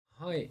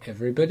Hi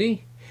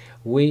everybody,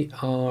 we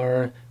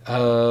are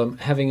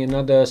having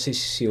another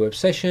CCC Web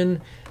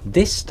session.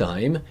 This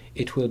time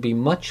it will be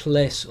much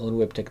less on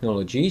web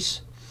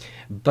technologies,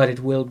 but it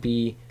will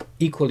be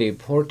equally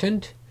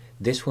important.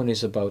 This one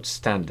is about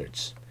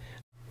standards.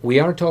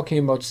 We are talking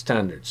about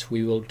standards.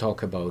 We will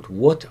talk about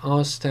what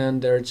are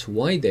standards,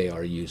 why they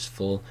are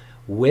useful,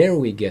 where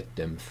we get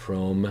them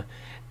from,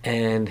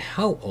 and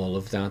how all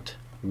of that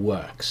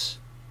works.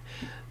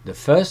 The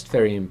first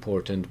very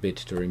important bit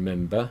to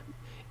remember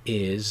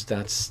is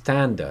that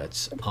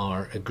standards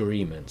are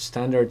agreements.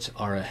 Standards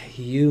are a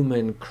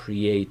human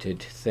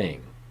created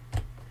thing.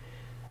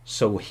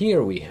 So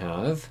here we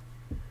have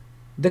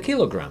the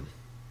kilogram.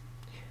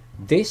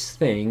 This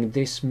thing,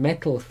 this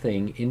metal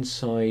thing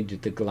inside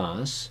the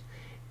glass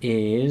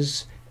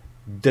is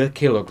the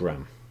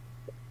kilogram.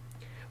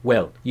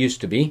 Well, used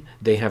to be.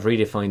 They have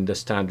redefined the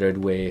standard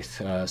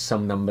with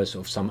some numbers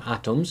of some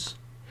atoms,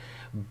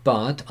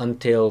 but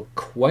until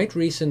quite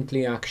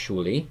recently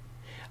actually,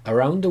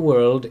 around the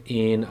world,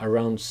 in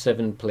around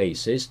 7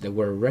 places, there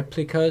were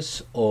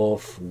replicas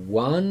of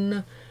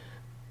one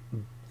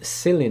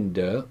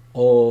cylinder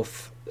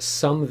of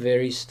some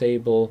very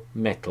stable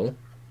metal,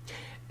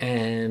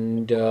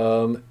 and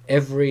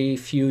every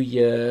few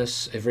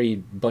years, every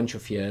bunch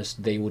of years,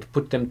 they would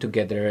put them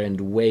together and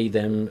weigh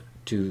them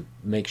to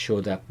make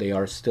sure that they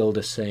are still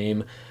the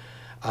same.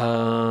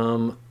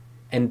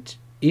 And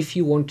if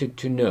you wanted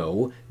to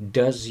know,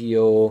 does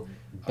your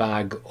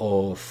bag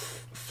of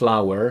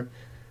flour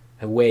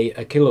weigh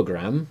a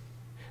kilogram,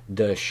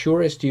 the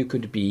surest you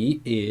could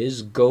be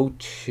is go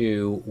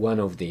to one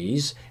of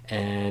these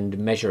and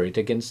measure it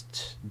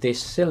against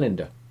this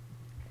cylinder.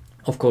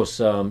 Of course,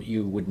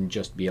 you wouldn't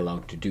just be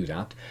allowed to do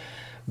that,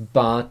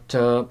 but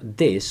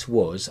this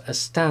was a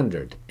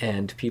standard,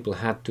 and people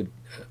had to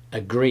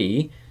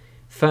agree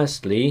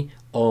firstly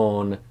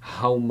on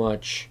how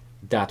much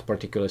that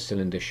particular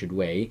cylinder should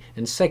weigh,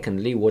 and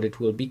secondly what it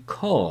will be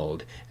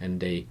called, and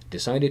they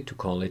decided to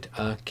call it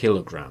a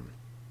kilogram.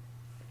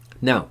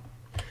 Now,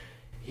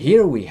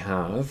 here we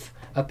have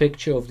a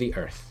picture of the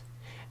Earth,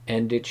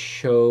 and it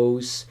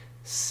shows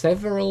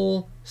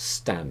several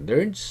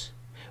standards,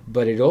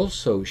 but it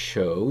also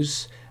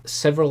shows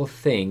several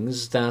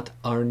things that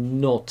are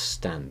not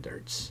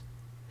standards.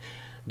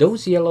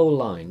 Those yellow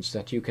lines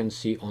that you can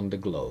see on the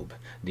globe,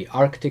 the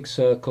Arctic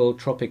Circle,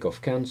 Tropic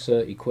of Cancer,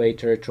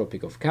 Equator,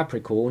 Tropic of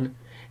Capricorn,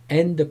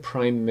 and the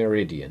Prime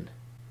Meridian.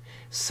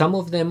 Some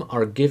of them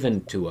are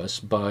given to us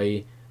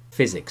by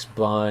physics,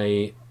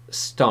 by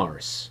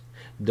stars.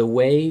 The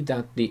way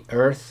that the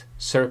Earth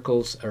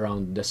circles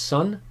around the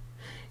Sun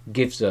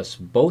gives us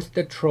both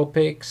the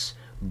tropics,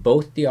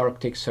 both the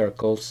Arctic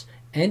circles,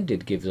 and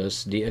it gives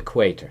us the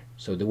equator.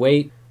 So the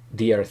way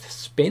the Earth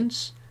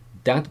spins,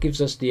 that gives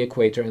us the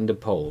equator and the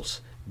poles.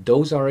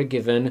 Those are a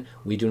given.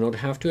 We do not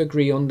have to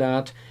agree on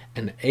that.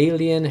 An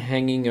alien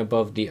hanging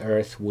above the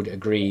Earth would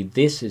agree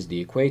this is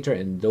the equator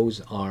and those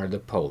are the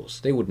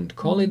poles. They wouldn't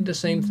call it the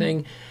same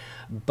thing,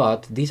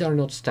 but these are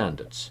not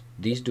standards.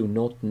 These do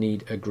not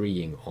need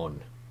agreeing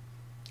on.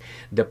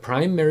 The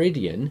prime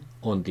meridian,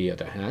 on the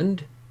other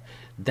hand,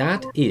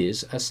 that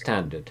is a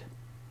standard.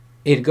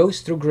 It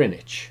goes through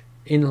Greenwich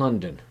in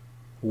London.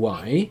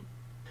 Why?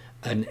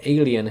 An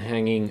alien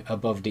hanging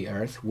above the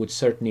Earth would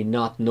certainly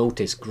not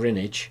notice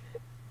Greenwich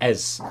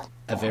as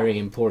a very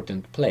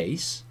important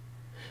place,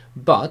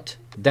 but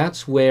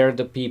that's where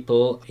the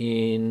people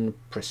in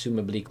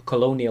presumably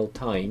colonial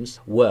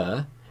times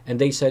were, and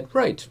they said,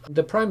 right,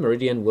 the prime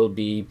meridian will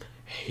be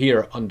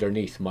here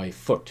underneath my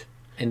foot.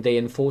 And they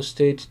enforced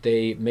it,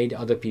 they made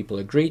other people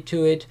agree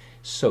to it,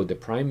 so the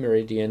prime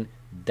meridian,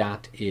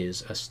 that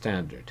is a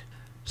standard.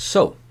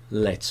 So,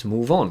 let's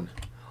move on.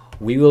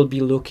 We will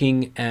be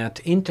looking at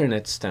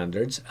internet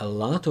standards a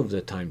lot of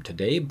the time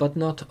today, but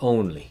not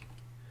only.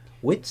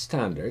 With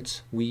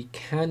standards, we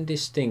can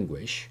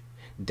distinguish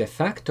de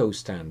facto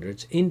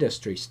standards,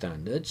 industry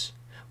standards,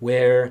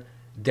 where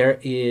there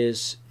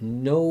is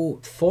no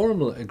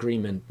formal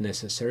agreement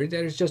necessary,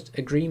 there is just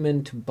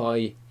agreement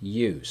by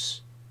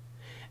use.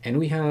 And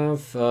we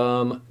have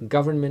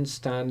government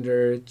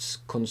standards,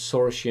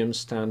 consortium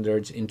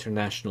standards,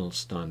 international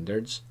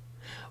standards,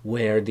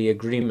 where the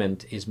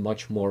agreement is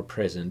much more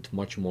present,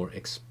 much more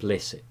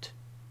explicit.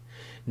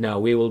 Now,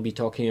 we will be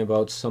talking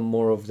about some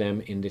more of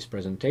them in this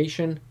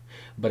presentation,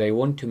 but I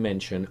want to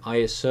mention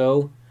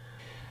ISO.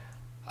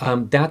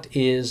 That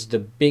is the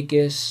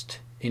biggest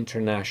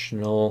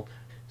international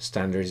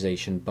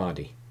standardization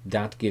body.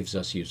 That gives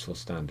us useful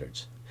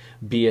standards.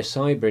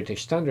 BSI,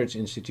 British Standards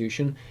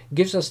Institution,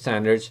 gives us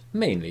standards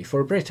mainly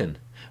for Britain,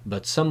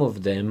 but some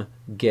of them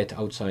get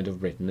outside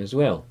of Britain as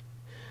well.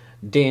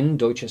 DIN,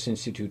 Deutsches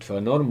Institut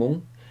für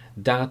Normung,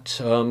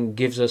 that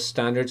gives us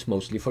standards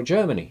mostly for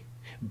Germany,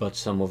 but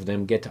some of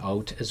them get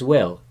out as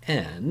well,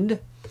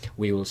 and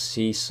we will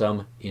see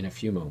some in a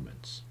few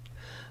moments.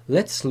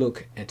 Let's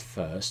look at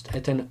first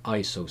at an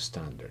ISO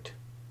standard.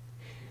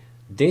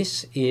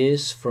 This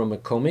is from a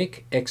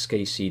comic,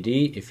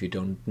 XKCD. If you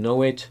don't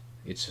know it,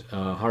 it's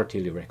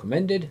heartily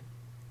recommended.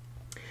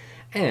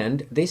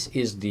 And this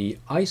is the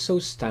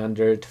ISO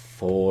standard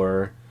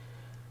for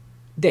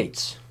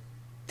dates.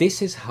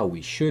 This is how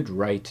we should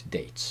write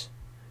dates.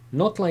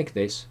 Not like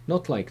this,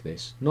 not like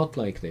this, not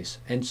like this,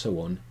 and so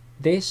on.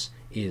 This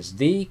is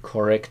the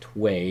correct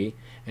way,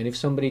 and if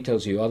somebody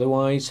tells you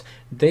otherwise,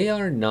 they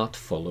are not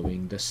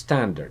following the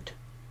standard.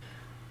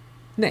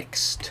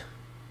 Next,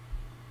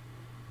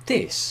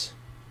 this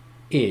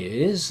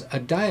is a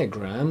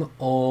diagram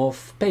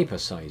of paper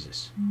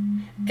sizes.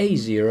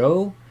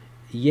 A0,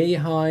 yay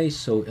high,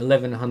 so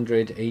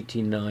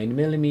 1189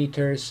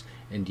 millimeters,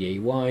 and yay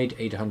wide,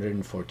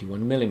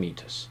 841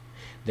 millimeters.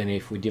 Then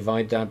if we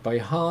divide that by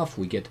half,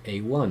 we get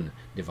A1.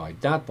 Divide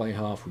that by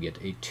half, we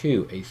get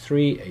A2,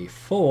 A3,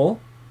 A4.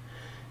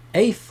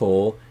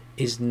 A4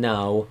 is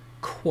now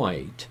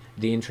quite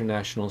the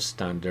international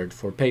standard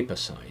for paper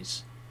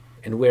size.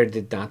 And where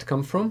did that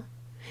come from?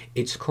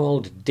 It's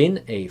called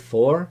DIN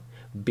A4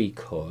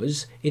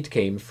 because it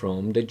came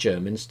from the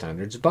German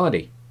standards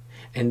body.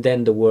 And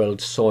then the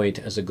world saw it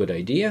as a good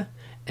idea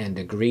and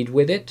agreed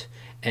with it,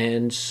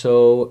 and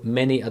so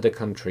many other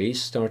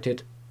countries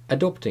started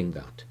adopting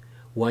that.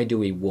 Why do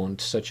we want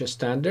such a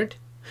standard?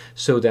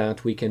 So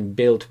that we can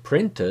build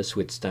printers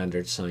with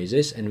standard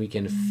sizes and we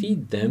can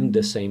feed them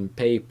the same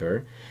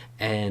paper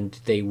and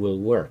they will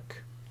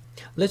work.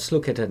 Let's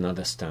look at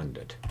another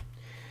standard.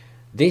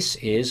 This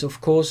is,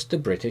 of course, the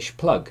British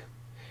plug,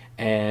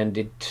 and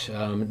it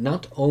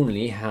not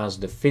only has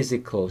the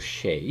physical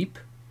shape,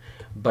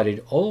 but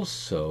it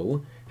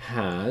also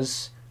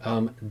has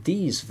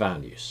these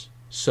values.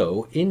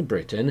 So in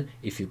Britain,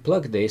 if you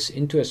plug this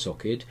into a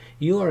socket,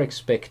 you are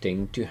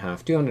expecting to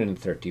have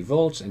 230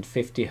 volts and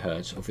 50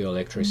 hertz of your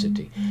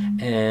electricity,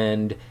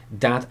 and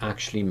that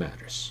actually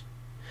matters.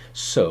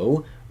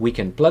 So we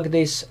can plug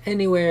this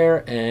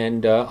anywhere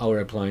and our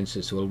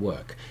appliances will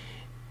work,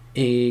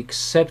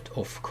 except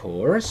of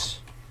course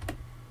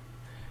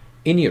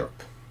in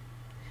Europe.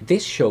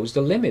 This shows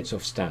the limits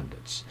of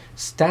standards.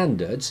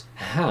 Standards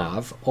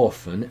have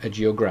often a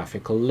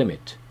geographical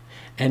limit,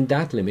 and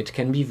that limit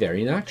can be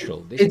very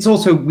natural. It's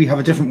also, we have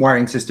a different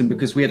wiring system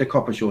because we had a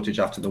copper shortage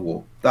after the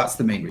war. That's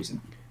the main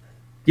reason.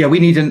 Yeah, we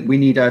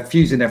need a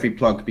fuse in every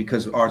plug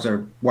because ours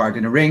are wired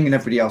in a ring and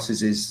everybody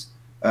else's is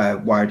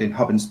wired in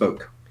hub and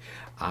spoke.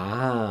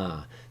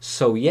 Ah,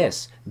 so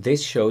yes,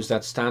 this shows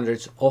that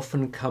standards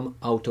often come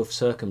out of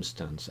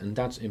circumstance, and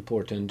that's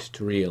important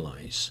to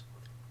realize.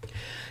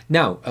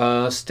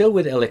 Now, still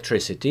with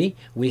electricity,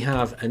 we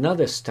have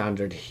another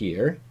standard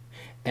here,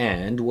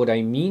 and what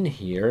I mean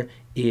here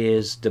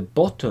is the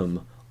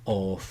bottom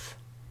of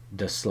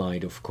the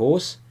slide, of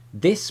course.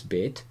 This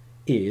bit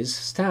is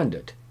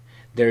standard.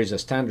 There is a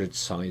standard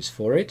size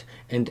for it,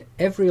 and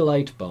every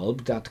light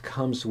bulb that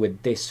comes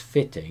with this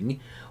fitting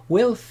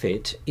will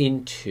fit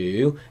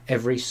into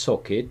every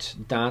socket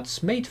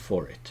that's made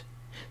for it.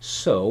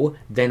 So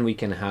then we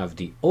can have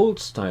the old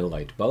style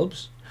light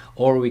bulbs,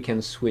 or we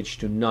can switch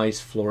to nice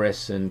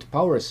fluorescent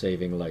power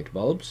saving light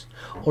bulbs,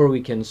 or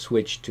we can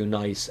switch to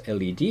nice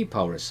LED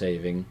power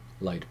saving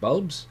light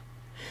bulbs.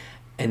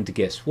 And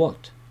guess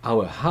what?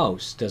 Our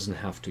house doesn't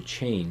have to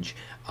change.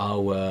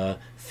 Our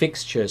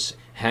fixtures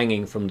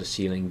hanging from the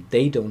ceiling,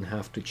 they don't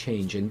have to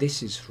change. And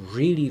this is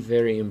really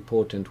very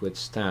important with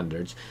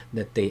standards,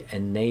 that they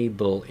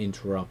enable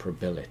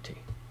interoperability.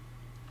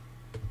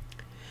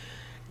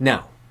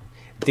 Now,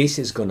 this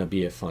is going to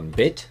be a fun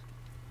bit.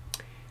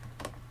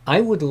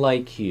 I would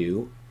like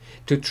you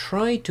to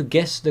try to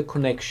guess the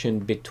connection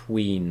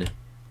between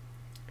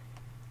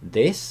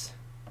this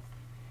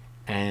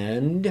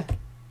and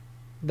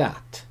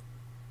that.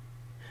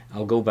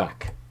 I'll go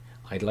back.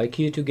 I'd like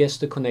you to guess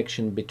the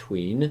connection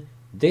between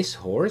this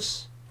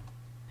horse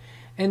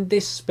and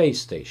this space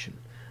station.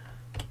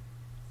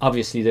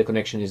 Obviously the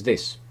connection is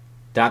this.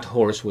 That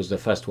horse was the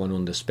first one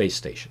on the space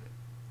station.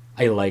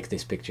 I like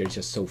this picture, it's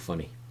just so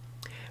funny.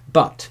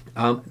 But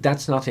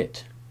that's not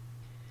it.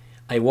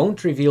 I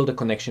won't reveal the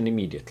connection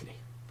immediately.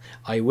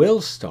 I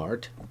will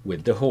start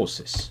with the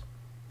horses.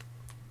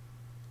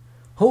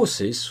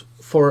 Horses,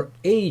 for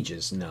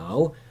ages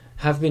now,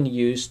 have been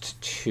used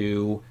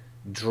to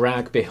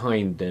drag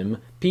behind them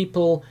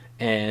people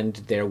and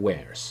their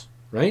wares,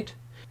 right?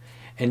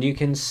 And you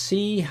can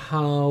see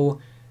how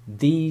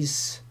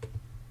these,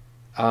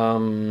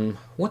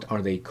 what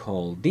are they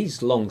called?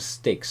 These long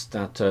sticks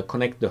that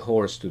connect the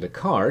horse to the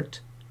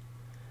cart,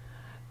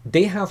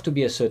 they have to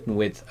be a certain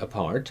width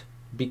apart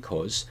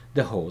because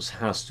the horse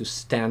has to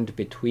stand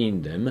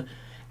between them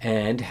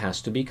and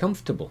has to be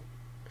comfortable.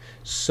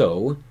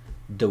 So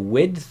the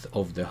width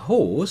of the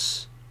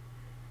horse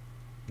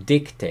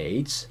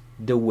dictates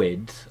the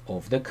width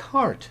of the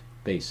cart,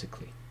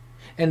 basically.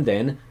 And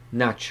then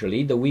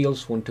naturally the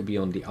wheels want to be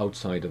on the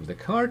outside of the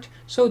cart,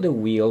 so the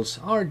wheels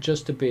are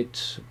just a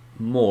bit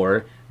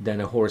more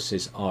than a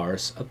horse's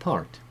arse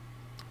apart.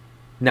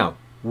 Now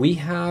we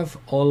have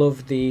all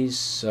of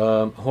these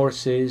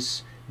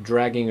horses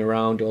dragging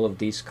around all of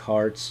these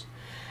carts,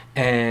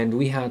 and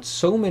we had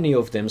so many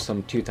of them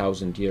some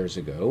 2000 years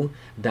ago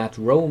that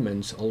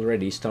Romans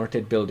already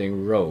started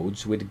building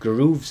roads with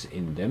grooves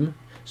in them,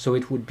 so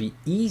it would be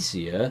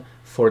easier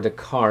for the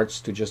carts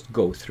to just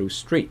go through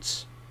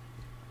streets.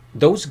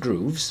 Those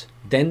grooves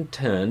then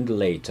turned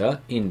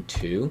later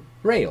into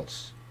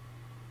rails.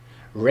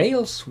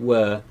 Rails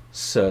were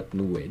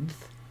certain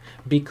width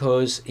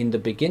because in the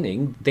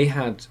beginning they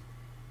had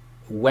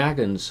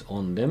wagons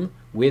on them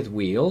with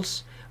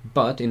wheels,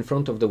 but in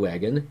front of the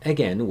wagon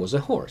again was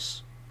a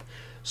horse.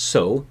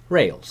 So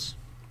rails.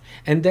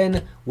 And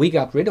then we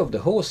got rid of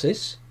the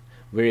horses.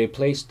 We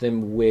replaced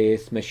them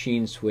with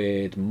machines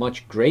with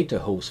much greater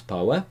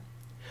horsepower.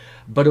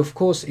 But of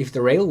course, if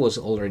the rail was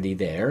already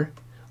there,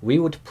 we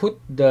would put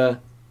the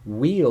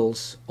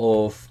wheels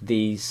of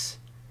these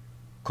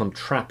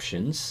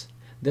contraptions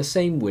the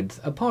same width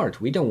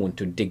apart. We don't want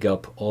to dig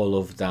up all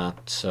of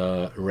that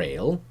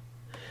rail.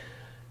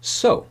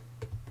 So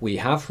we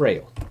have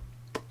rail.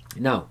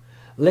 Now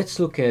let's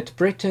look at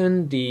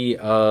Britain, the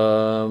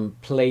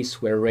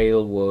place where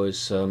rail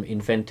was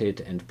invented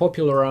and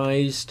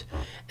popularized.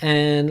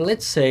 And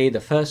let's say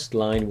the first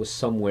line was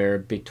somewhere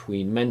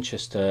between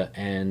Manchester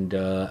and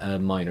a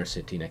minor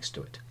city next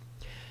to it.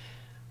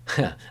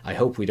 I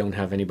hope we don't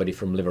have anybody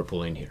from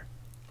Liverpool in here.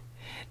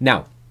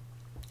 Now,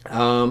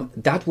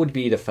 that would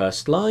be the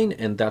first line,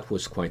 and that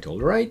was quite all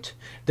right.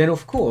 Then,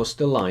 of course,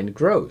 the line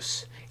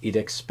grows. It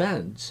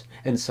expands,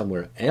 and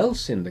somewhere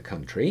else in the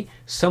country,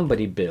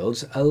 somebody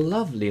builds a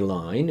lovely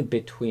line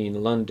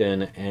between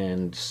London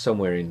and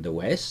somewhere in the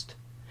west.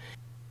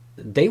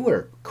 They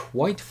were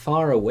quite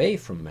far away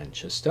from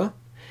Manchester,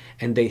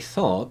 and they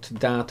thought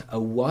that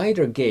a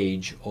wider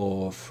gauge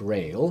of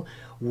rail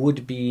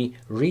would be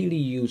really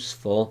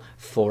useful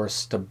for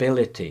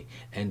stability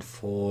and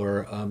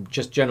for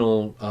just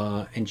general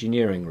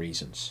engineering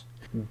reasons.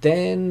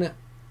 Then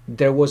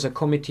there was a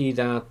committee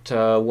that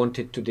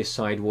wanted to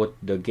decide what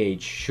the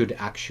gauge should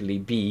actually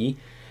be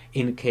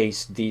in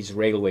case these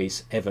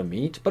railways ever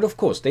meet. But of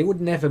course, they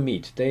would never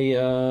meet.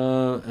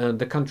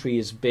 The country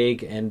is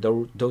big, and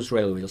those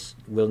railways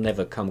will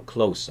never come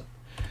closer.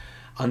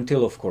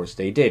 Until, of course,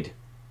 they did.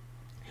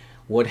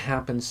 What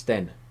happens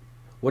then?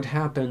 What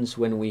happens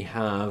when we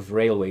have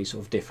railways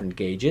of different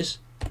gauges?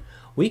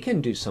 We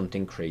can do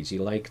something crazy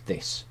like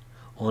this.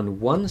 On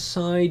one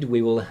side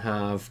we will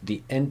have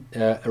the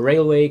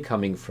railway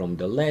coming from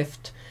the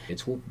left,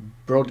 it's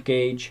broad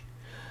gauge.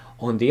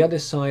 On the other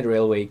side,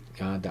 railway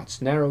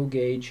that's narrow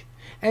gauge,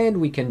 and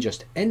we can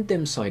just end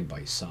them side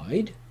by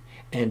side,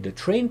 and the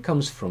train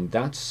comes from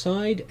that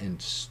side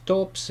and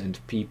stops,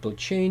 and people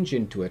change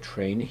into a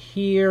train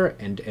here,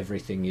 and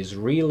everything is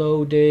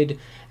reloaded,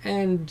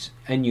 and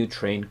a new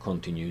train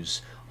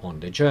continues on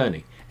the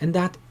journey. And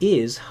that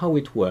is how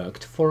it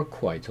worked for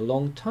quite a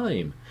long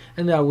time,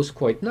 and that was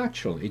quite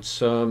natural.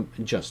 It's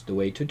just the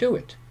way to do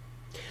it.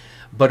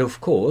 But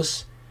of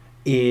course,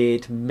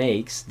 it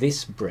makes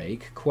this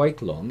break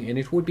quite long, and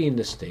it would be in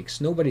the sticks.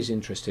 Nobody's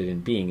interested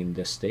in being in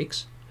the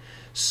sticks.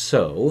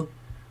 So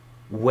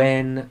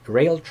when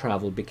rail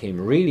travel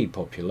became really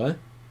popular,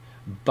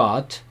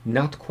 but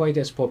not quite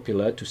as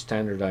popular to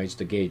standardize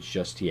the gauge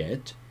just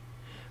yet,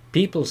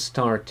 people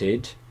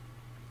started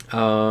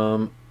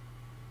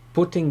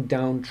putting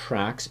down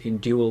tracks in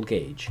dual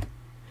gauge.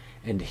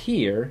 And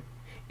here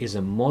is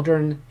a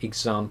modern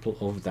example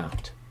of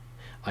that.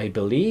 I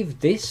believe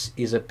this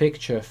is a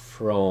picture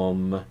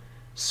from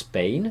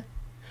Spain,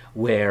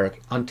 where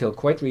until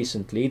quite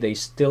recently they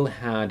still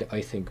had,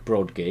 I think,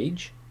 broad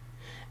gauge,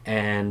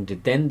 and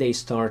then they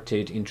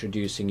started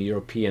introducing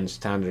European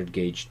standard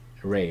gauge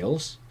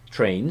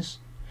trains,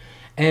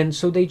 and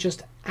so they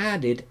just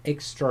added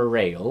extra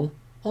rail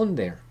on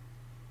there.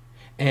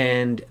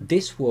 And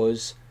this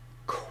was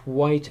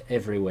quite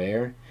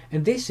everywhere,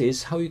 and this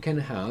is how you can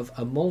have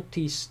a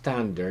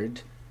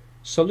multi-standard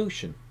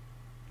solution.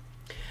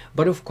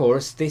 But of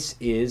course, this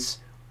is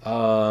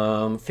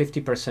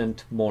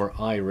 50% more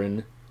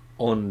iron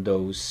on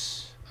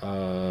those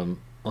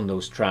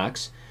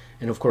tracks,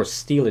 and of course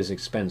steel is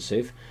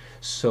expensive,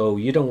 so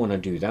you don't want to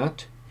do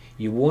that.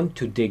 You want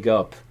to dig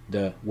up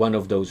one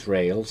of those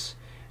rails,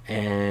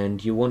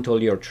 and you want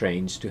all your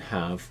trains to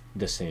have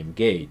the same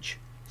gauge.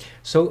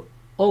 So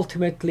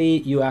ultimately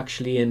you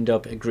actually end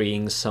up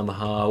agreeing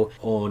somehow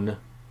on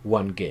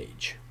one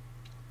gauge.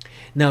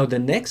 Now the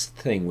next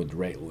thing with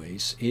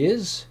railways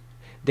is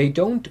they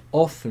don't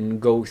often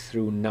go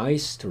through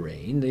nice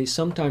terrain. They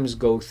sometimes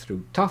go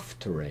through tough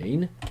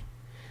terrain.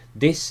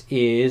 This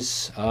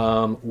is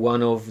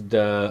one of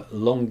the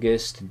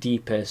longest,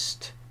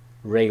 deepest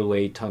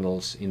railway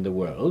tunnels in the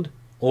world,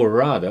 or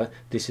rather,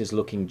 this is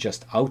looking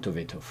just out of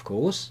it, of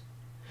course.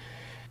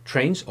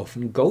 Trains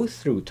often go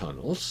through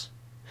tunnels,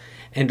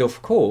 and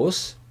of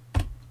course,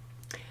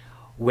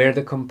 where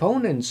the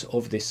components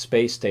of this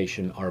space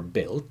station are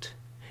built,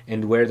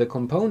 and where the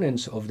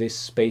components of this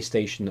space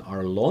station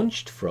are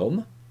launched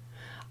from,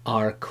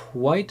 are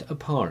quite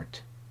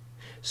apart.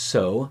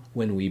 So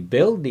when we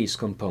build these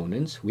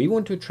components, we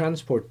want to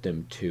transport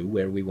them to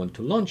where we want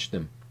to launch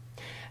them.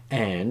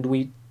 And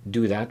we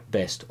do that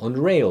best on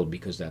rail,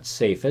 because that's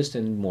safest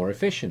and more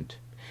efficient.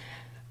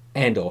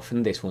 And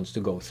often this wants to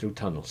go through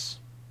tunnels.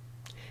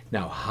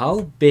 Now,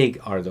 how big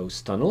are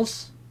those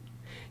tunnels?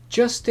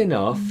 just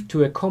enough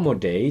to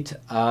accommodate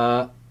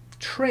a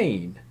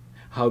train.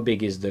 How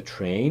big is the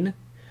train?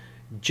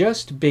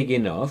 Just big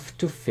enough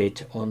to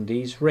fit on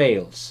these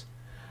rails.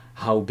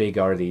 How big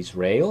are these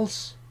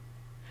rails?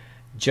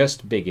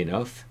 Just big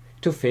enough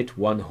to fit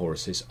one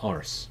horse's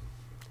arse.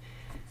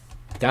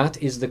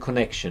 That is the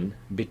connection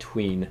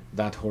between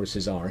that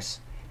horse's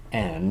arse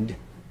and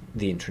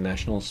the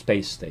International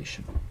Space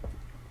Station.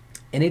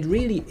 And it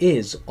really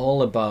is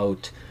all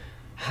about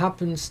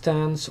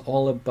happenstance,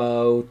 all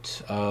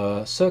about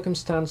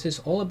circumstances,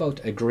 all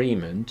about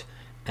agreement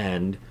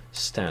and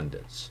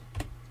standards.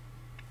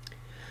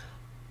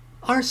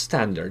 Are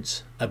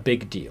standards a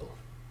big deal?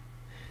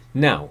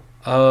 Now,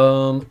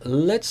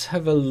 let's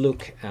have a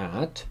look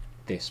at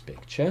this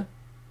picture.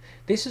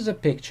 This is a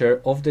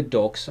picture of the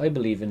docks, I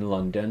believe, in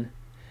London,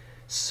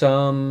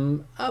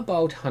 some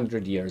about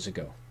 100 years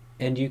ago.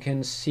 And you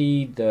can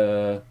see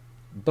the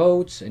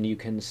boats, and you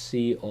can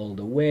see all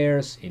the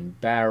wares in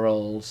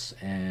barrels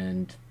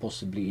and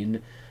possibly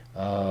in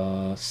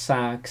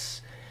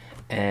sacks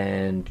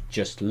and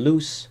just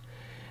loose.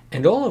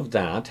 And all of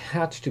that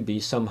had to be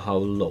somehow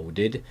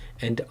loaded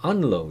and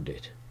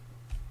unloaded.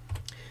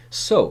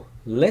 So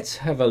let's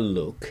have a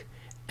look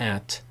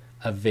at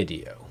a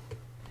video.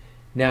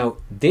 Now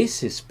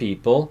this is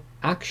people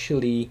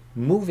actually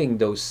moving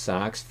those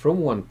sacks from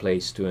one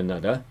place to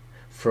another,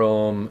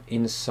 from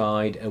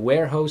inside a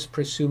warehouse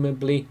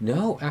presumably.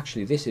 No,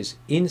 actually this is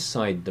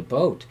inside the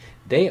boat.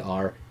 They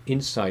are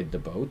inside the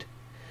boat.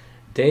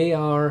 They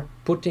are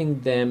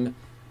putting them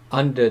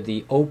under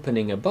the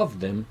opening above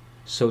them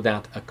so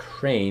that a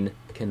crane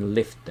can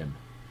lift them.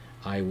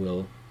 I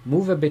will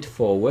move a bit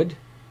forward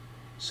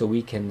so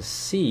we can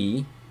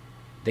see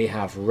they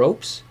have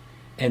ropes,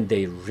 and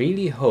they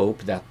really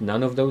hope that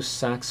none of those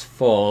sacks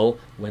fall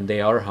when they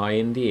are high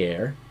in the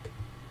air.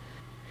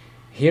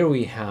 Here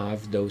we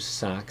have those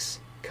sacks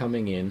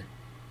coming in,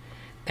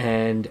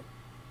 and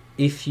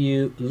if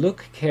you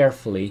look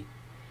carefully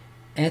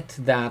at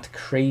that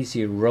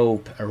crazy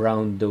rope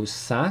around those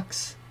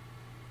sacks,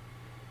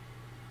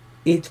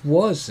 it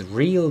was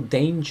real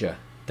danger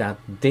that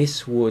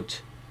this would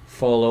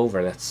fall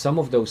over, that some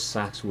of those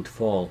sacks would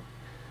fall.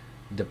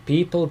 The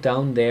people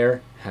down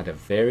there had a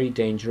very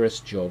dangerous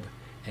job,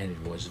 and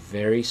it was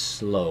very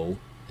slow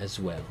as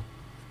well.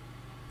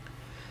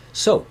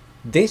 So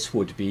this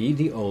would be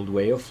the old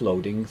way of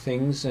loading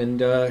things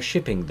and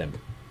shipping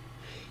them.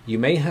 You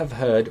may have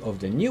heard of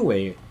the new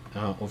way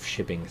of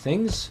shipping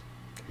things,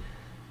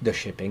 the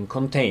shipping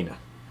container.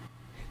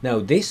 Now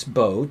this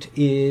boat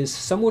is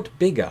somewhat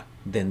bigger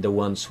than the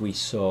ones we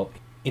saw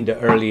in the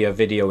earlier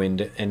video and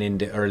in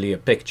the earlier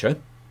picture.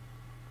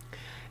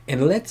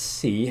 And let's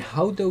see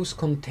how those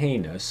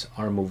containers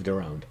are moved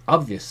around.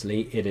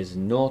 Obviously it is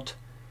not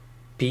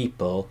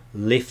people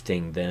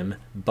lifting them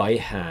by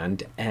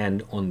hand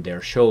and on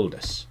their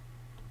shoulders.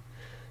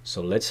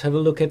 So let's have a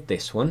look at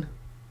this one.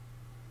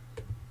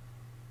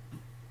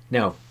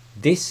 Now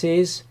this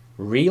is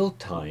real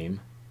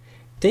time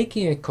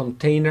taking a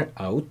container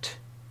out,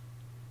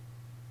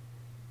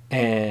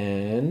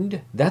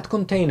 and that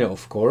container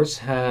of course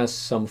has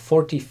some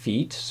 40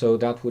 feet, so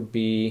that would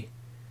be,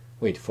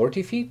 wait,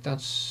 40 feet?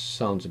 That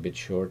sounds a bit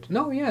short.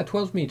 No, yeah,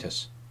 12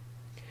 meters.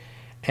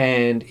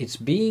 And it's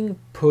being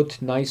put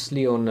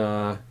nicely on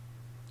a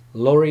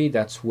lorry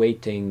that's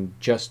waiting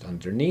just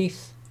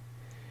underneath.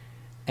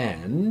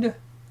 And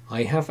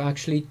I have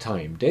actually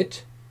timed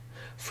it.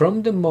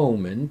 From the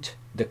moment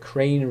the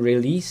crane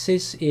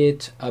releases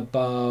it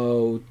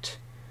about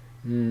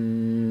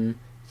 3,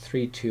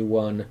 2,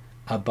 1,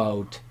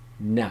 about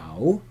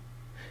now,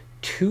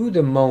 to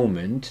the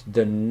moment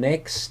the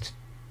next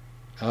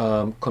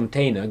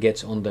container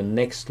gets on the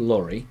next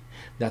lorry,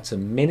 that's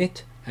 1.5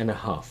 minutes.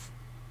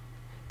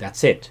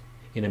 That's it.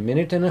 In 1.5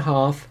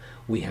 minutes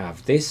we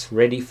have this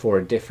ready for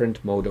a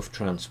different mode of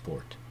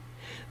transport.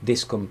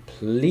 This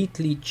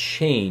completely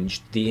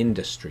changed the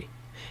industry.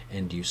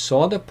 And you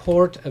saw the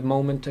port a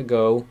moment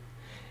ago.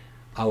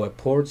 Our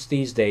ports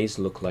these days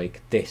look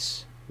like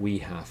this. We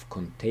have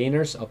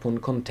containers upon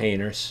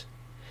containers,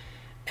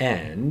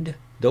 and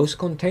those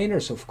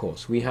containers, of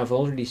course, we have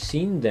already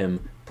seen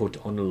them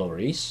put on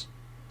lorries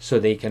so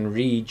they can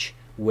reach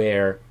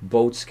where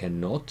boats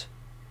cannot.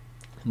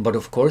 But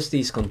of course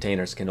these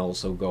containers can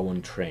also go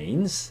on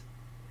trains,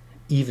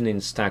 even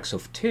in stacks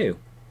of 2,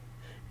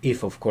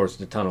 if of course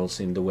the tunnels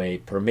in the way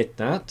permit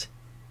that.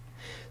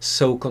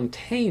 So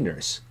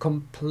containers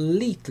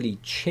completely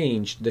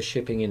changed the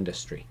shipping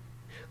industry.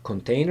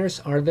 Containers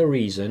are the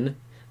reason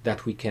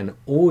that we can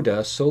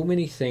order so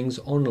many things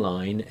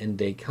online, and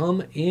they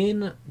come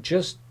in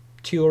just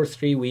 2 or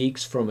 3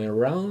 weeks from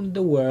around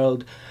the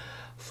world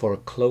for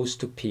close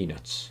to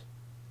peanuts.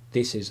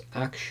 This is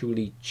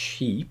actually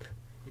cheap.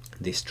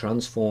 This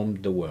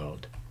transformed the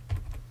world.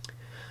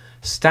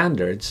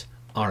 Standards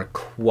are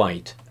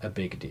quite a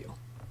big deal.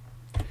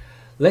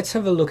 Let's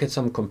have a look at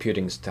some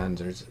computing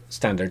standards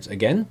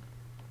again.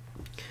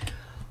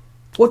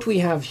 What we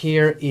have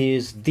here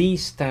is the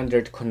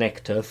standard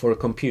connector for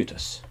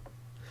computers.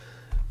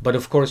 But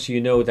of course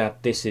you know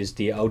that this is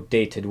the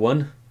outdated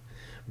one,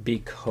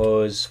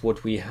 because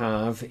what we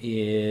have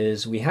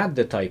is we had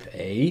the type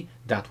A,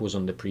 that was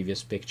on the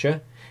previous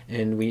picture,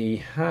 and we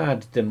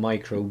had the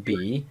micro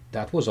B,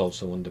 that was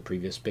also on the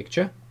previous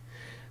picture.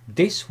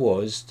 This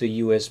was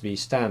the USB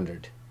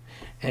standard,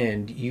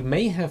 and you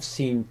may have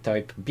seen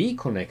type B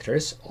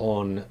connectors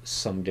on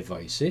some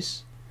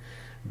devices.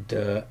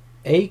 The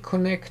A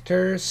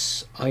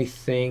connectors, I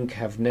think,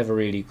 have never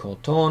really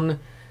caught on.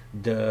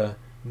 The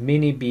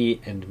mini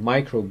B and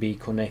micro B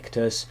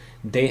connectors,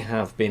 they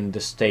have been the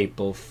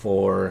staple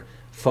for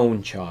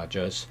phone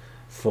chargers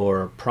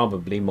for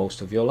probably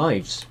most of your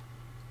lives.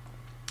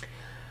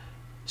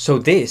 So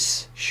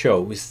this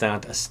shows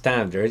that a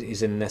standard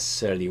isn't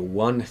necessarily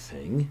one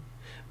thing,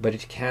 but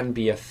it can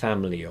be a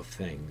family of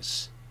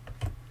things.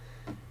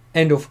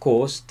 And of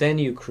course, then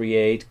you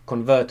create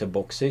converter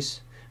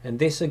boxes, and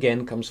this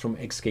again comes from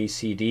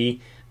XKCD.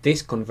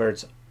 This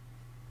converts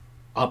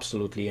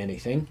absolutely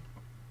anything.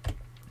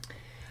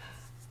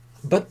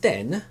 But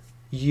then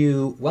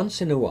you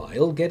once in a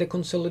while get a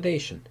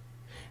consolidation.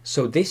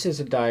 So this is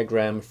a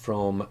diagram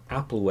from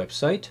Apple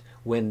website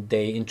when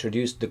they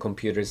introduced the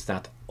computers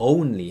that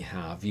only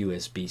have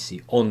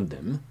USB-C on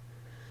them,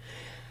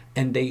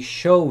 and they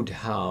showed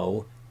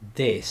how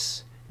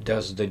this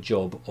does the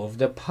job of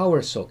the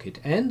power socket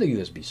and the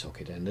USB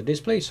socket and the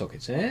display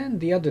sockets and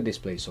the other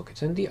display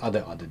sockets and the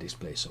other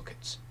display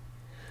sockets.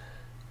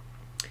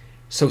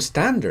 So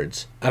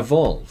standards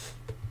evolve.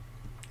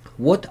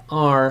 What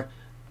are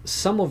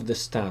some of the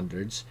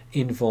standards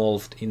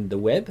involved in the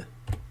web?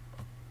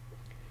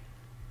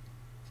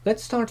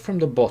 Let's start from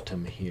the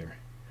bottom here.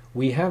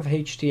 We have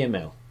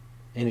HTML,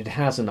 and it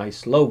has a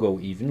nice logo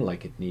even,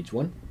 like it needs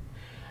one.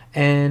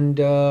 And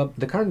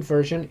the current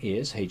version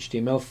is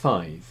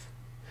HTML5.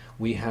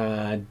 We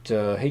had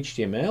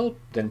HTML,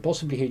 then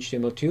possibly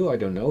HTML2, I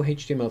don't know.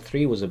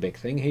 HTML3 was a big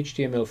thing.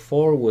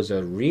 HTML4 was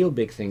a real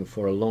big thing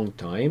for a long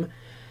time.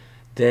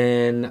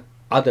 Then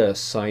other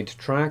side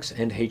tracks,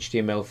 and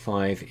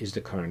HTML5 is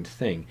the current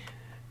thing.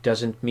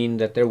 Doesn't mean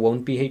that there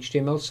won't be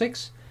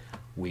HTML6.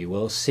 We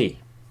will see.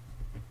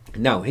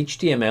 Now,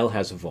 HTML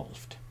has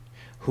evolved.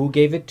 Who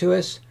gave it to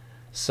us?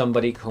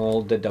 Somebody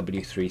called the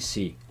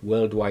W3C,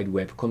 World Wide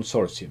Web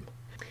Consortium.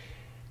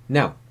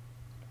 Now,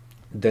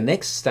 the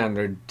next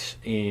standard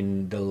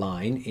in the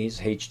line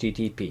is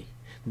HTTP.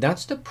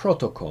 That's the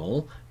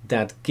protocol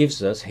that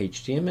gives us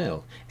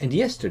HTML. And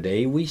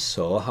yesterday we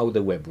saw how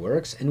the web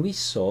works, and we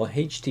saw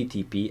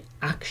HTTP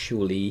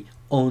actually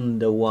on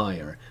the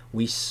wire.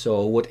 We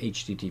saw what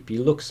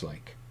HTTP looks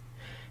like.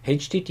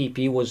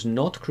 HTTP was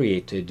not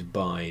created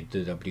by the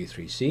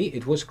W3C,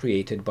 it was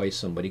created by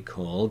somebody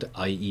called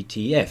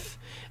IETF,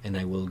 and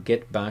I will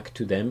get back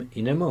to them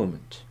in a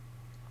moment.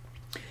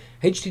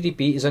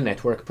 HTTP is a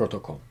network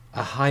protocol,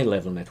 a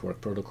high-level network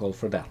protocol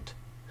for that.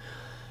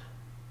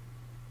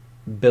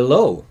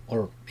 Below,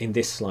 or in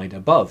this slide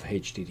above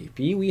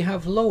HTTP, we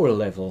have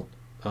lower-level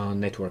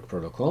network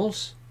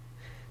protocols.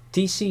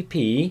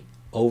 TCP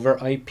over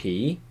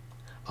IP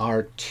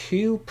are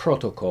two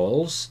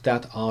protocols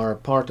that are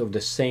part of the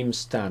same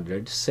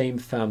standard, same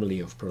family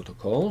of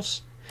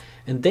protocols,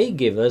 and they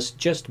give us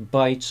just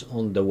bytes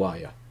on the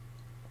wire.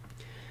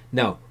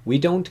 Now, we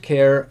don't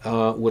care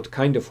what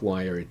kind of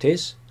wire it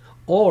is,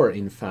 or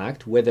in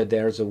fact whether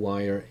there's a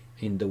wire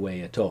in the way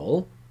at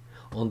all.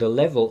 On the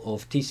level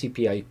of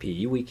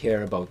TCP/IP, we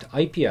care about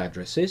IP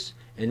addresses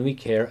and we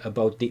care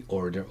about the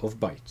order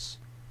of bytes.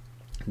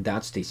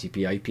 That's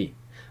TCP/IP.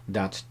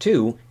 That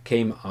too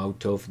came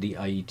out of the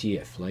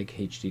IETF, like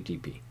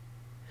HTTP.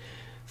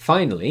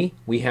 Finally,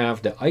 we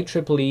have the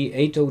IEEE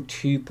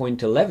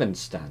 802.11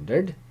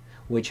 standard,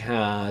 which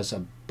has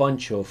a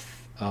bunch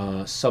of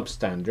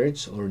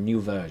substandards or new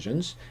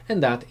versions,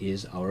 and that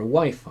is our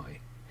Wi-Fi.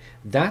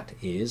 That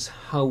is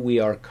how we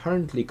are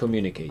currently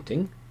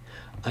communicating.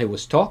 I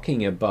was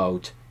talking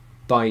about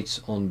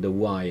bytes on the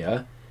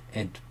wire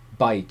and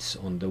bytes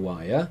on the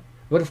wire,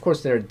 but of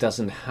course there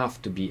doesn't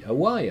have to be a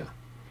wire.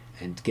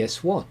 And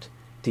guess what?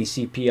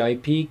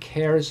 TCP/IP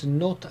cares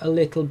not a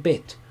little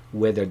bit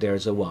whether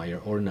there's a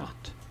wire or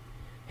not.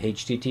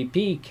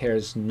 HTTP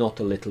cares not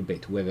a little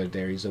bit whether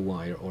there is a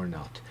wire or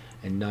not,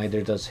 and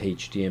neither does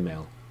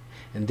HTML.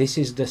 And this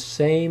is the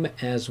same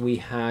as we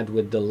had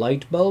with the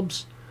light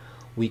bulbs.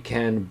 We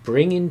can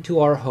bring into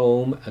our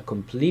home a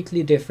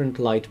completely different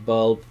light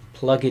bulb,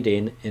 plug it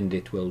in, and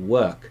it will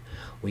work.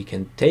 We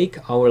can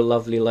take our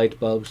lovely light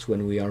bulbs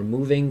when we are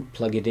moving,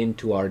 plug it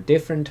into our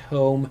different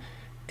home,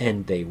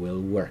 and they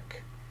will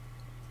work.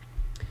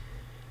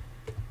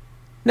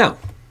 Now,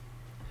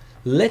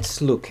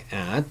 let's look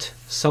at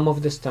some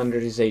of the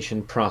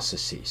standardization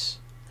processes.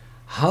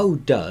 How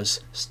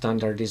does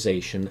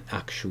standardization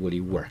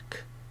actually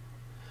work?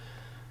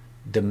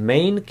 The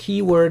main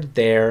keyword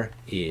there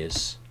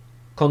is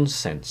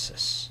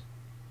consensus.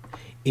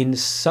 In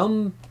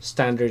some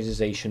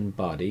standardization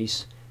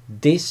bodies,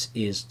 this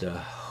is the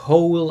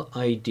whole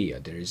idea.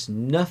 There is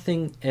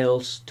nothing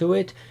else to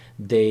it.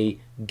 They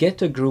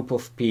get a group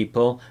of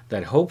people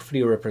that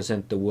hopefully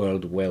represent the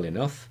world well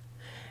enough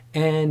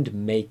and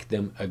make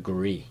them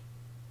agree.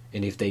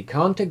 And if they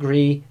can't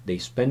agree, they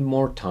spend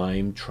more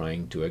time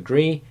trying to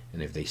agree.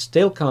 And if they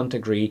still can't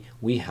agree,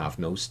 we have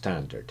no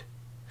standard.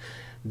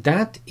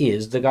 That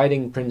is the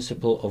guiding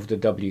principle of the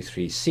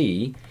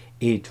W3C.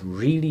 It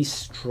really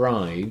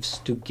strives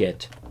to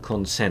get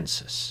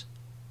consensus.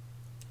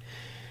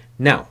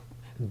 Now,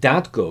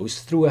 that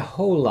goes through a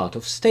whole lot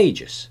of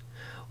stages.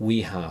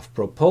 We have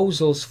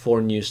proposals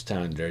for new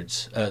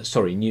standards,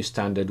 new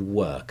standard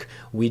work.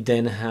 We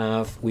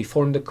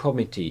form the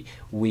committee.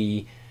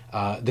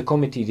 The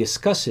committee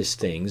discusses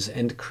things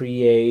and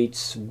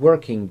creates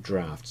working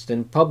drafts,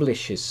 then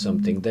publishes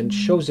something, then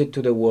shows it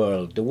to the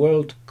world. The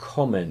world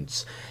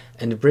comments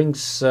and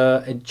brings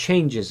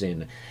changes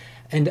in.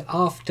 And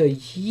after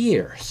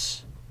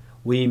years,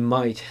 we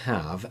might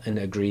have an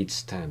agreed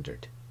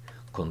standard.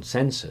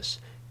 Consensus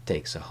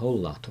takes a whole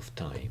lot of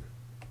time.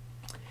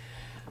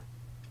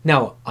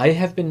 Now, I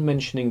have been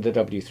mentioning the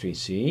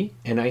W3C,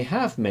 and I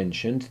have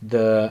mentioned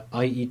the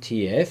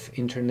IETF,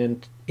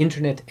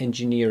 Internet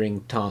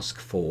Engineering Task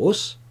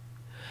Force,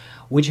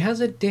 which has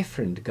a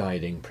different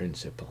guiding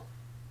principle.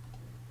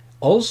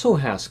 Also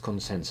has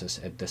consensus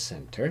at the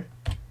center,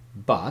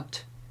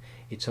 but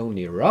it's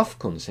only rough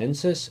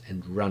consensus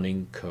and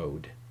running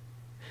code.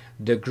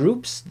 The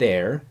groups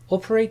there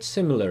operate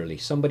similarly.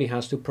 Somebody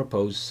has to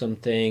propose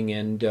something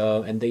and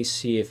they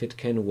see if it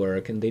can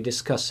work and they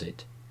discuss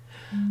it.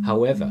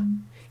 However,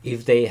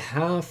 if they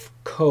have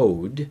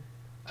code,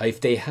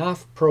 if they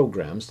have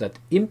programs that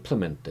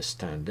implement the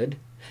standard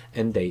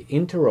and they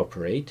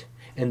interoperate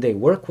and they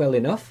work well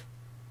enough,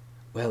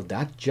 well,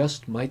 that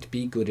just might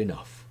be good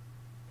enough.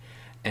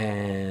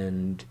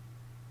 And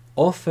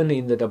often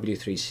in the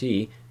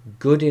W3C,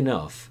 good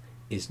enough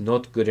is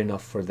not good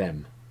enough for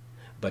them.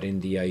 But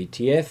in the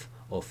IETF,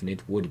 often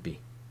it would be.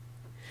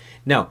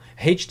 Now,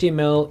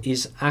 HTML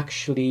is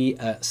actually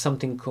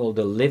something called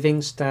a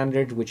living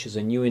standard, which is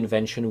a new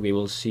invention. We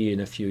will see in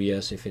a few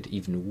years if it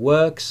even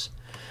works,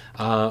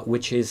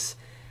 which is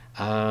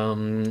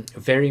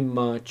very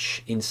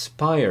much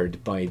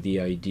inspired by the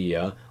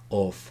idea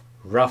of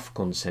rough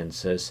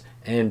consensus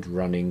and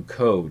running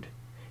code.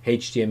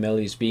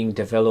 HTML is being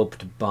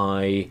developed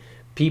by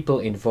people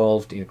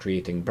involved in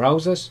creating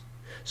browsers.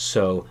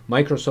 So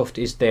Microsoft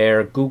is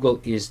there, Google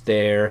is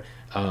there,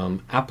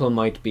 Apple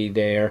might be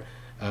there,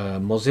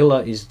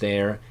 Mozilla is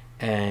there,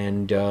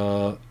 and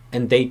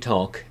they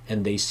talk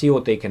and they see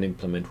what they can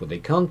implement. What they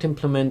can't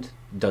implement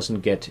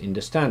doesn't get in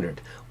the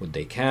standard. What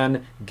they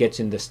can gets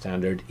in the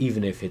standard,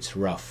 even if it's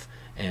rough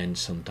and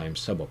sometimes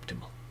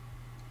suboptimal.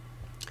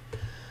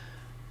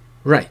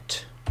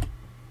 Right.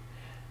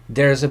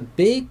 There's a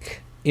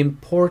big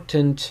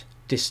important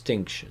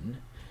distinction.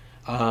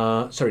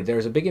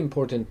 There's a big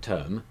important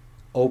term,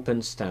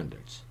 open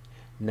standards.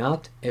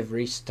 Not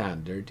every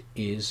standard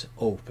is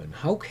open.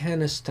 How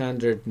can a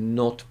standard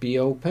not be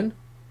open?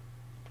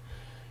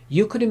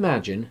 You could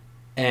imagine,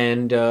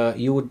 and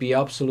you would be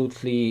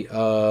absolutely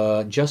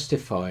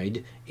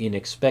justified in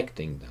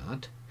expecting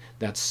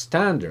that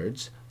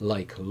standards,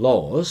 like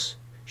laws,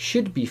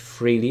 should be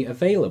freely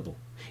available.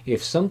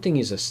 If something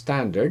is a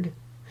standard,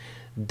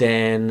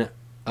 then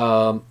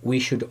we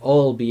should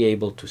all be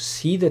able to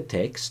see the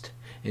text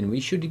and we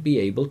should be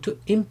able to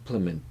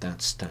implement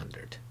that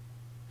standard.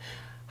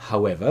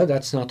 However,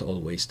 that's not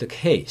always the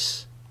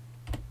case.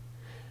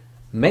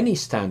 Many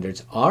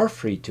standards are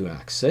free to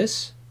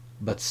access,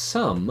 but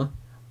some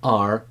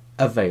are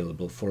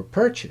available for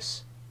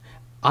purchase.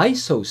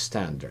 ISO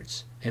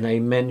standards, and I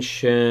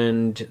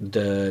mentioned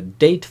the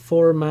date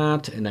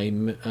format, and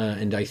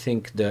I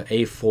think the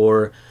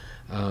A4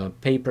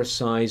 paper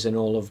size and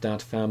all of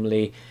that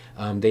family,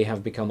 they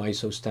have become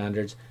ISO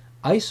standards.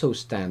 ISO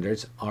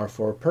standards are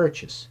for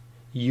purchase.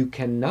 You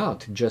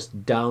cannot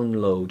just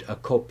download a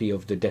copy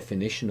of the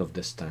definition of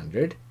the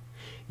standard.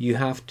 You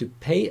have to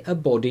pay a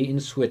body in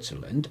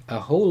Switzerland a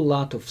whole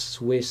lot of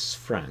Swiss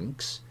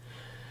francs,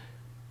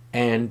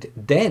 and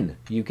then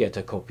you get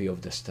a copy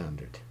of the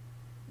standard.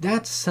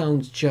 That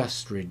sounds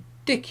just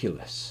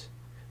ridiculous,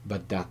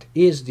 but that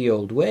is the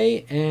old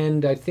way,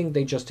 and I think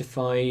they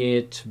justify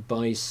it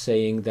by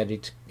saying that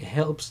it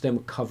helps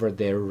them cover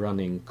their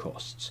running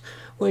costs,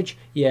 which,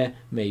 yeah,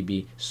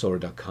 maybe,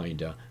 sorta,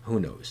 kinda, who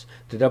knows.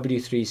 The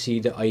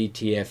W3C, the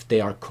IETF, they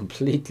are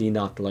completely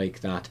not like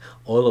that.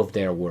 All of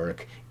their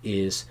work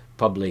is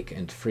public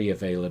and free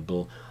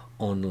available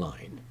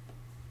online.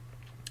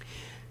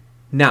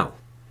 Now,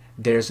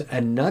 there's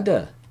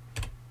another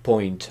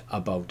point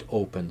about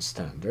open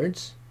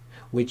standards,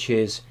 which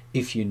is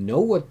if you know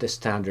what the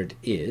standard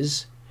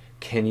is,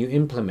 can you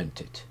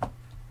implement it?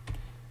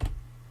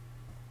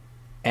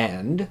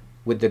 And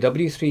with the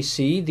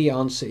W3C, the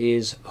answer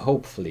is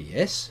hopefully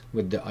yes.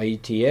 With the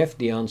IETF,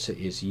 the answer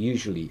is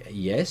usually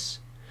yes.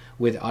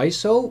 With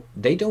ISO,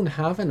 they don't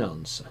have an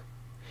answer.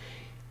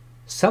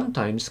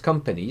 Sometimes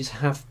companies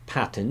have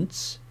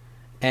patents,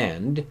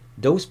 and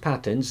those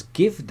patents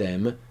give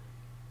them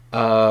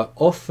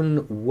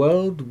often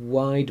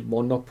worldwide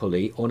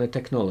monopoly on a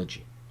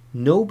technology.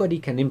 Nobody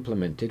can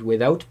implement it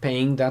without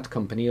paying that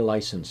company a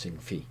licensing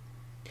fee.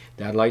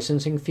 That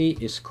licensing fee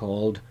is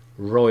called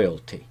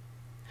royalty.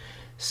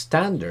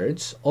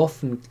 Standards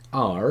often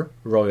are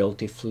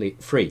royalty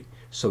free.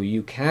 So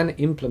you can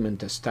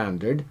implement a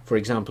standard. For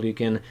example, you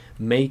can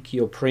make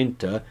your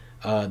printer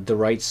the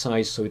right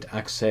size so it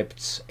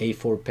accepts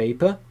A4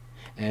 paper,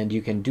 and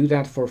you can do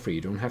that for free.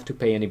 You don't have to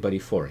pay anybody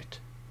for it.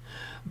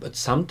 But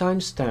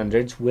sometimes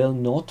standards will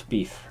not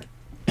be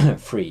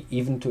free,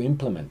 even to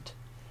implement.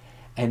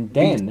 And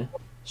then,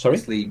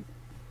 sorry?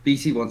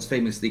 BT once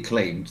famously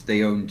claimed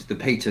they owned the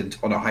patent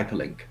on a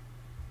hyperlink.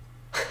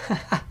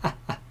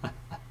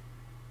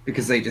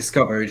 Because they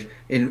discovered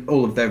in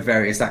all of their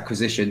various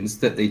acquisitions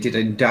that they did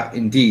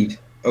indeed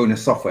own a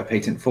software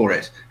patent for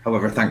it.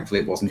 However, thankfully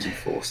it wasn't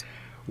enforced.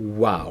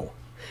 Wow.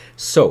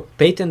 So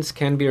patents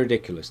can be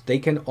ridiculous. They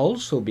can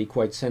also be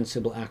quite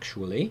sensible,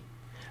 actually.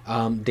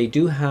 They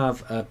do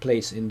have a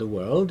place in the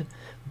world,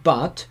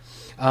 but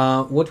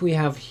what we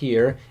have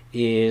here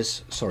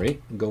is,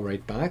 sorry, go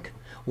right back.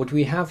 What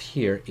we have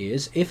here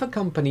is, if a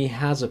company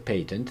has a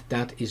patent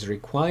that is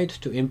required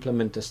to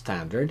implement a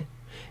standard,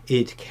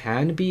 it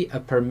can be a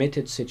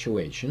permitted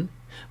situation,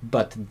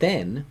 but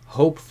then,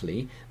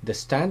 hopefully, the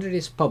standard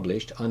is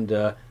published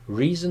under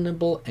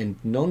reasonable and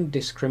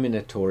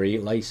non-discriminatory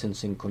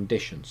licensing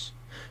conditions.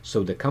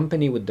 So the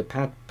company with the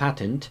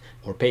patent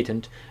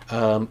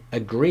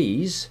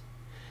agrees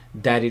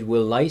that it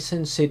will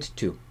license it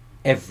to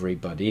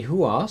everybody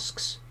who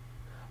asks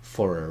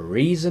for a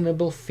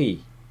reasonable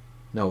fee.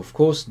 Now, of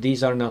course,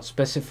 these are not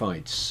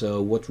specified,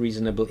 so what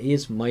reasonable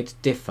is might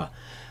differ.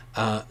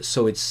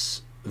 So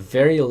it's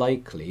very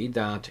likely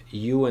that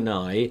you and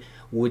I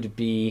would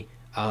be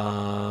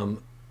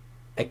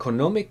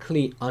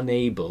economically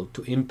unable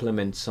to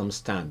implement some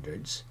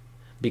standards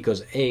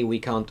because A, we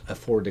can't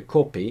afford a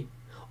copy,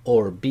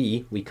 or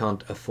B, we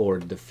can't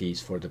afford the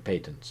fees for the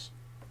patents.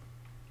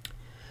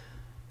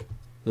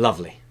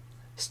 Lovely.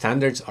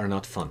 Standards are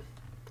not fun.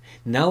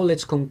 Now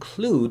let's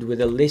conclude with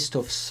a list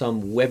of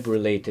some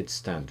web-related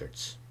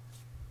standards.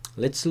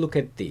 Let's look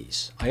at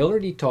these. I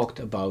already talked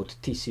about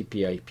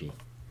TCP/IP.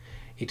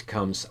 It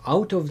comes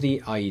out of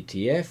the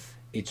IETF.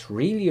 It's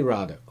really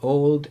rather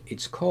old.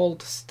 It's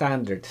called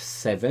Standard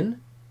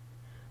 7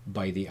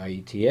 by the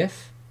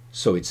IETF.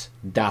 So it's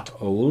that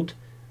old.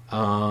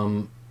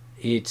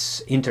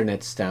 It's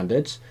internet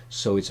standards,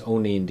 so it's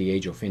only in the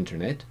age of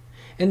internet.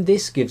 And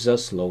this gives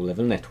us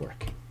low-level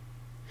networking.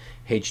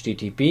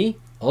 HTTP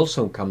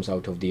also comes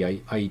out of the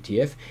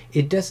IETF.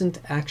 It doesn't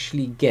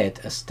actually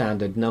get a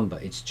standard number.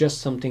 It's just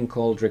something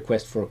called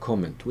request for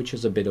comment, which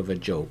is a bit of a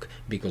joke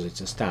because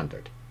it's a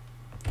standard.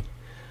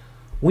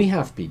 We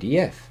have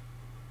PDF.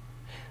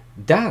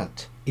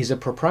 That is a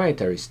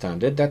proprietary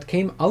standard that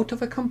came out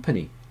of a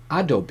company.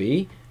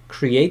 Adobe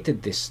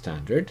created this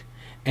standard,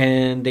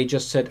 and they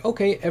just said,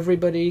 okay,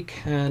 everybody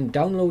can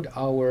download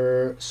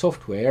our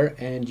software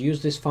and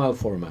use this file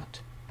format.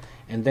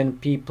 And then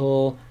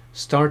people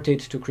started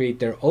to create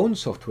their own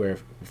software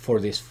for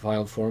this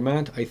file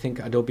format. I think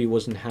Adobe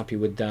wasn't happy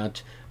with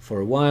that for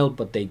a while,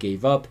 but they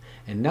gave up.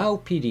 And now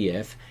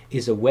PDF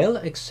is a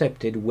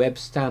well-accepted web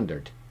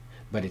standard,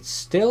 but it's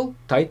still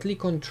tightly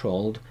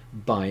controlled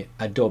by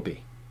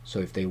Adobe. So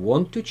if they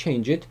want to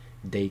change it,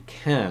 they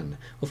can.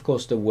 Of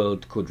course, the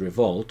world could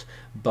revolt,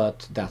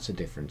 but that's a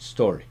different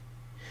story.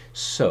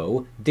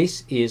 So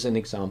this is an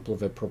example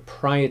of a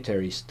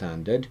proprietary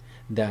standard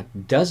that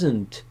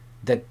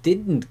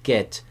didn't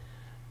get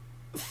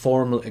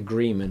formal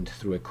agreement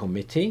through a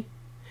committee.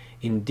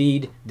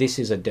 Indeed, this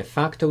is a de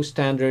facto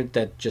standard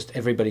that just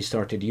everybody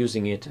started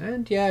using it,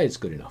 and yeah, it's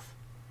good enough.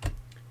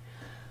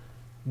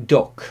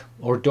 Doc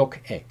or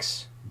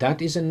DocX.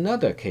 That is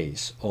another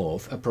case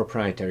of a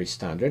proprietary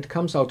standard,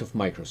 comes out of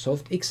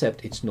Microsoft,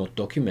 except it's not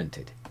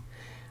documented.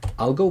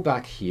 I'll go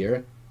back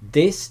here.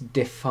 This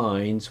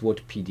defines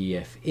what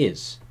PDF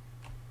is.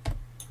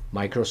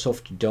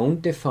 Microsoft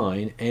don't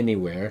define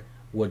anywhere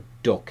what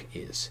doc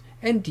is.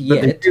 And yet,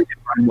 but they do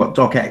define what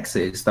DocX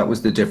is. That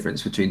was the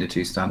difference between the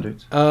two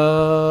standards.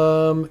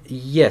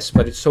 Yes,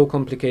 but it's so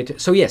complicated.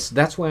 So yes,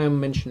 that's why I'm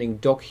mentioning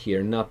doc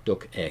here, not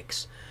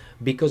DocX,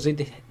 because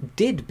it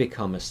did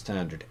become a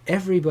standard.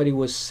 Everybody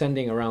was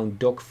sending around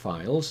doc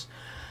files,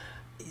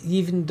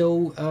 even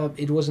though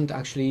it wasn't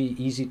actually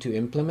easy to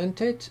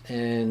implement it.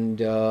 And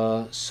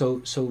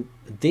so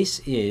this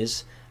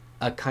is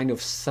a kind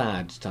of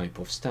sad type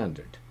of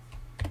standard.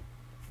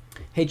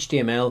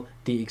 HTML,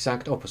 the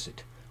exact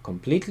opposite.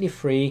 Completely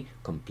free,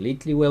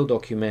 completely well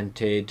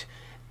documented,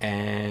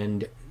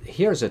 and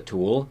here's a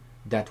tool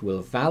that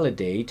will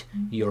validate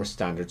your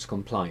standards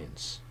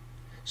compliance.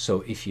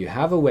 So if you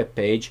have a web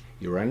page,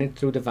 you run it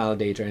through the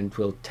validator and it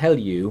will tell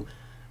you,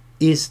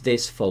 is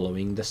this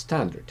following the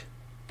standard?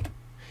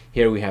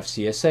 Here we have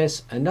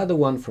CSS, another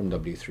one from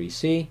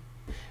W3C.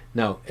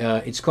 Now,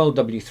 it's called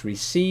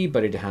W3C,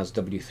 but it has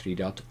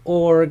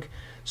w3.org,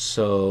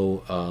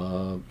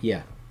 so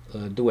yeah,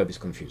 the web is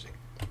confusing.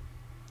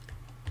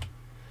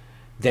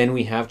 Then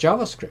we have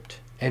JavaScript,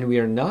 and we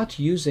are not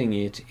using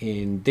it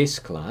in this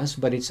class,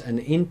 but it's an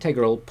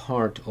integral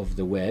part of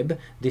the web.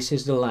 This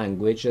is the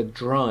language that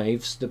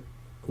drives the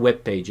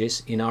web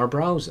pages in our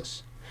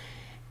browsers.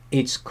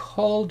 It's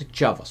called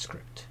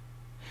JavaScript.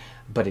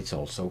 But it's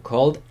also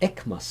called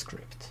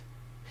ECMAScript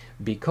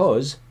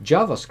because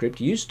JavaScript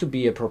used to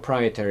be a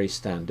proprietary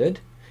standard.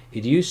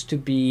 It used to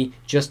be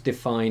just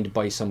defined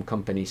by some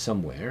company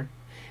somewhere,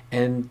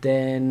 and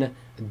then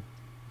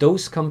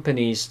those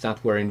companies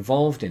that were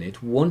involved in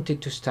it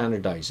wanted to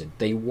standardize it.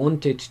 They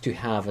wanted to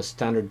have a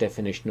standard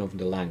definition of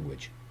the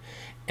language.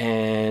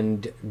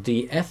 And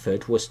the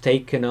effort was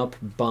taken up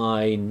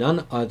by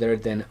none other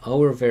than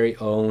our very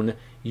own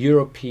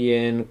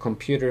European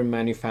Computer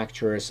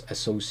Manufacturers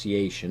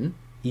Association,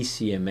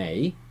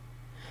 ECMA.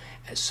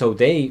 So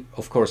they,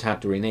 of course,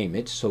 had to rename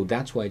it, so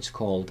that's why it's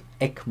called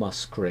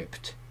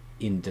ECMAScript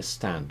in the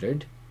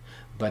standard,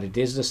 but it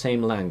is the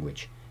same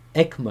language.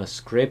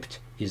 ECMAScript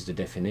is the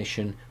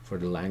definition for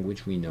the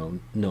language we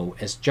know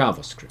as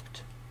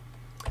JavaScript.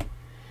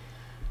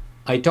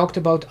 I talked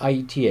about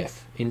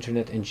IETF,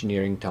 Internet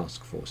Engineering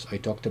Task Force. I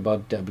talked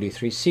about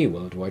W3C,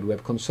 World Wide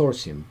Web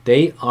Consortium.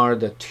 They are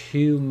the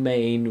two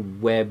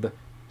main web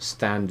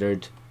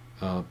standard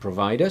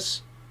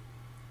providers.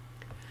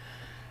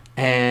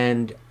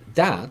 And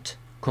that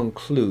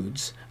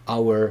concludes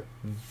our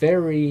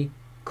very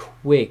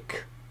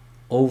quick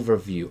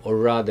overview, or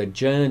rather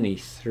journey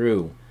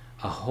through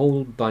a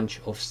whole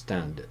bunch of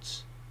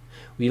standards.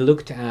 We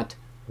looked at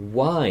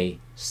why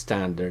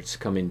standards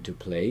come into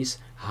place,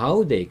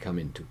 how they come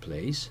into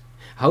place,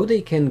 how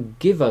they can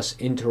give us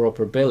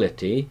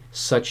interoperability,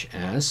 such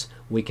as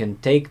we can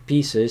take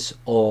pieces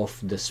of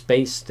the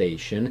space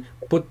station,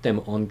 put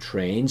them on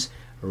trains,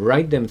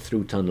 ride them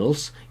through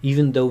tunnels,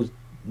 even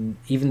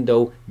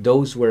though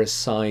those were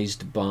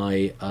sized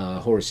by a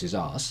horse's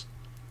ass.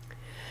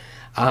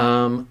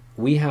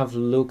 We have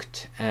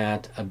looked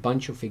at a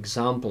bunch of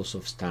examples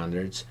of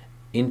standards,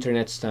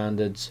 internet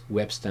standards,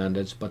 web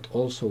standards, but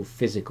also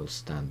physical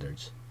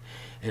standards.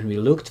 And we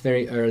looked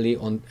very early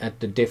on at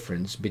the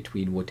difference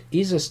between what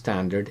is a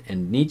standard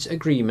and needs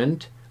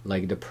agreement,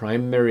 like the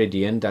prime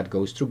meridian that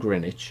goes through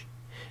Greenwich,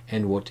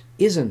 and what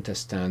isn't a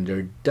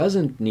standard,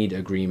 doesn't need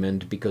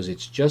agreement because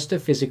it's just a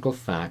physical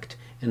fact,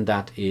 and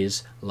that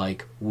is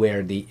like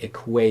where the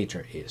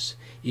equator is,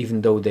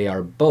 even though they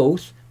are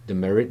both,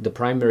 the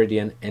prime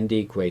meridian and the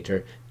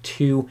equator,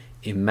 two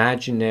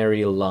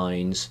imaginary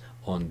lines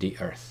on the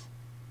Earth.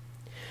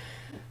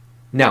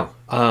 Now,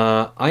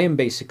 I am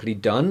basically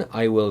done.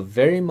 I will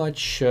very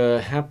much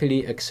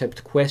happily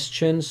accept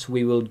questions.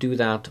 We will do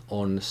that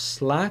on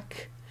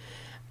Slack,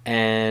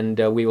 and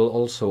we will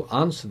also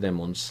answer them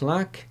on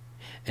Slack,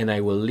 and I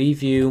will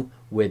leave you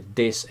with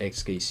this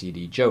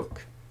XKCD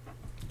joke.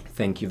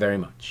 Thank you very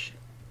much.